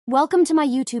Welcome to my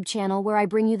YouTube channel where I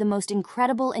bring you the most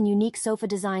incredible and unique sofa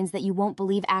designs that you won't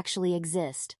believe actually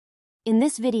exist. In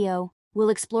this video, we'll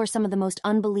explore some of the most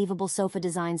unbelievable sofa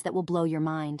designs that will blow your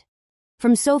mind.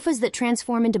 From sofas that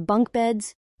transform into bunk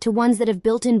beds, to ones that have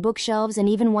built-in bookshelves and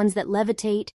even ones that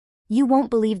levitate, you won't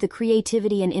believe the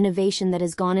creativity and innovation that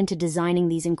has gone into designing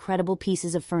these incredible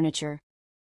pieces of furniture.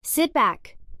 Sit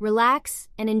back, relax,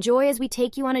 and enjoy as we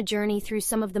take you on a journey through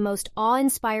some of the most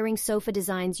awe-inspiring sofa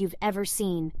designs you've ever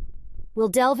seen. We'll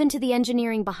delve into the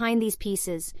engineering behind these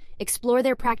pieces, explore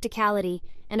their practicality,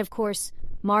 and of course,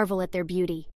 marvel at their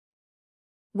beauty.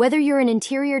 Whether you're an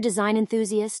interior design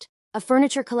enthusiast, a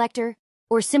furniture collector,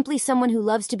 or simply someone who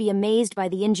loves to be amazed by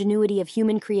the ingenuity of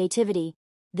human creativity,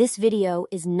 this video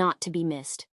is not to be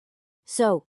missed.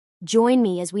 So, join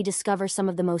me as we discover some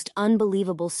of the most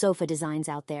unbelievable sofa designs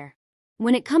out there.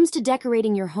 When it comes to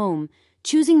decorating your home,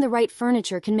 choosing the right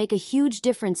furniture can make a huge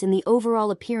difference in the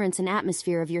overall appearance and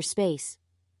atmosphere of your space.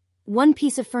 One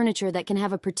piece of furniture that can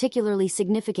have a particularly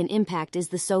significant impact is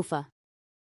the sofa.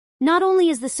 Not only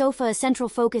is the sofa a central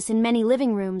focus in many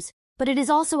living rooms, but it is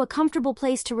also a comfortable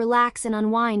place to relax and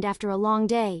unwind after a long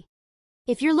day.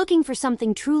 If you're looking for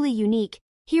something truly unique,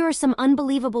 here are some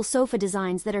unbelievable sofa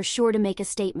designs that are sure to make a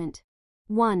statement.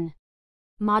 1.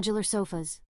 Modular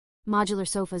sofas. Modular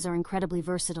sofas are incredibly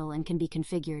versatile and can be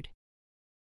configured.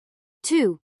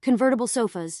 2. Convertible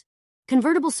sofas.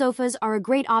 Convertible sofas are a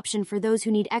great option for those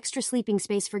who need extra sleeping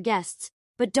space for guests,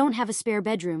 but don't have a spare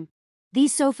bedroom.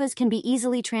 These sofas can be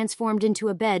easily transformed into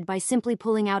a bed by simply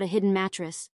pulling out a hidden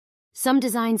mattress. Some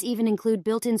designs even include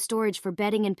built-in storage for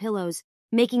bedding and pillows,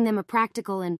 making them a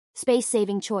practical and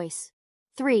space-saving choice.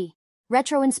 3.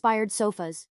 Retro-inspired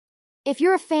sofas. If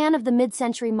you're a fan of the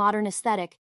mid-century modern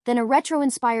aesthetic, then a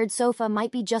retro-inspired sofa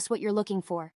might be just what you're looking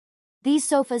for. These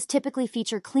sofas typically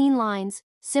feature clean lines,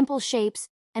 simple shapes,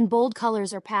 and bold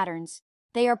colors or patterns.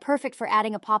 They are perfect for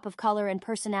adding a pop of color and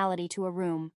personality to a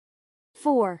room.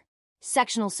 4.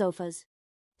 Sectional sofas.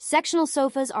 Sectional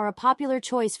sofas are a popular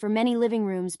choice for many living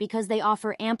rooms because they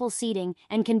offer ample seating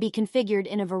and can be configured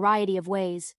in a variety of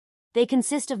ways. They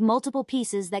consist of multiple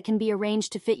pieces that can be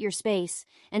arranged to fit your space,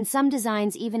 and some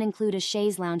designs even include a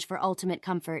chaise lounge for ultimate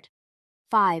comfort.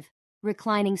 5.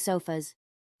 Reclining sofas.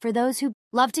 For those who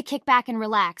love to kick back and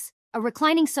relax, a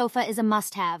reclining sofa is a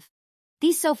must-have.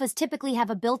 These sofas typically have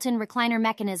a built-in recliner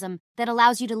mechanism that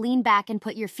allows you to lean back and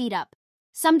put your feet up.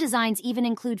 Some designs even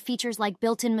include features like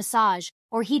built-in massage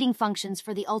or heating functions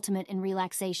for the ultimate in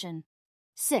relaxation.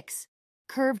 6.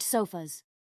 Curved sofas.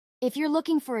 If you're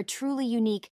looking for a truly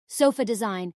unique sofa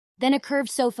design, then a curved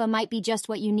sofa might be just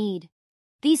what you need.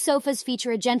 These sofas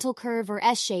feature a gentle curve or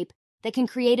S-shape that can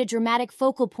create a dramatic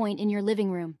focal point in your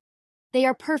living room. They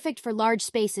are perfect for large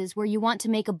spaces where you want to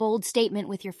make a bold statement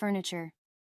with your furniture.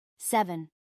 7.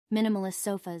 Minimalist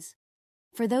sofas.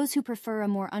 For those who prefer a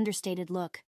more understated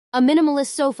look, a minimalist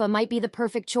sofa might be the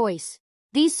perfect choice.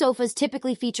 These sofas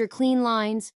typically feature clean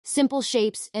lines, simple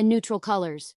shapes, and neutral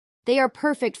colors. They are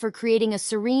perfect for creating a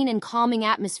serene and calming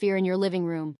atmosphere in your living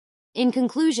room. In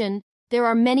conclusion, there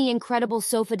are many incredible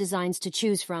sofa designs to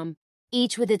choose from,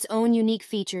 each with its own unique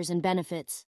features and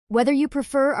benefits. Whether you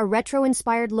prefer a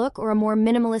retro-inspired look or a more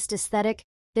minimalist aesthetic,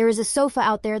 there is a sofa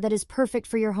out there that is perfect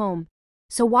for your home.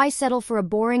 So why settle for a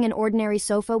boring and ordinary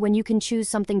sofa when you can choose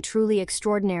something truly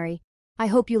extraordinary? I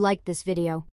hope you liked this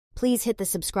video. Please hit the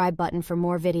subscribe button for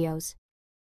more videos.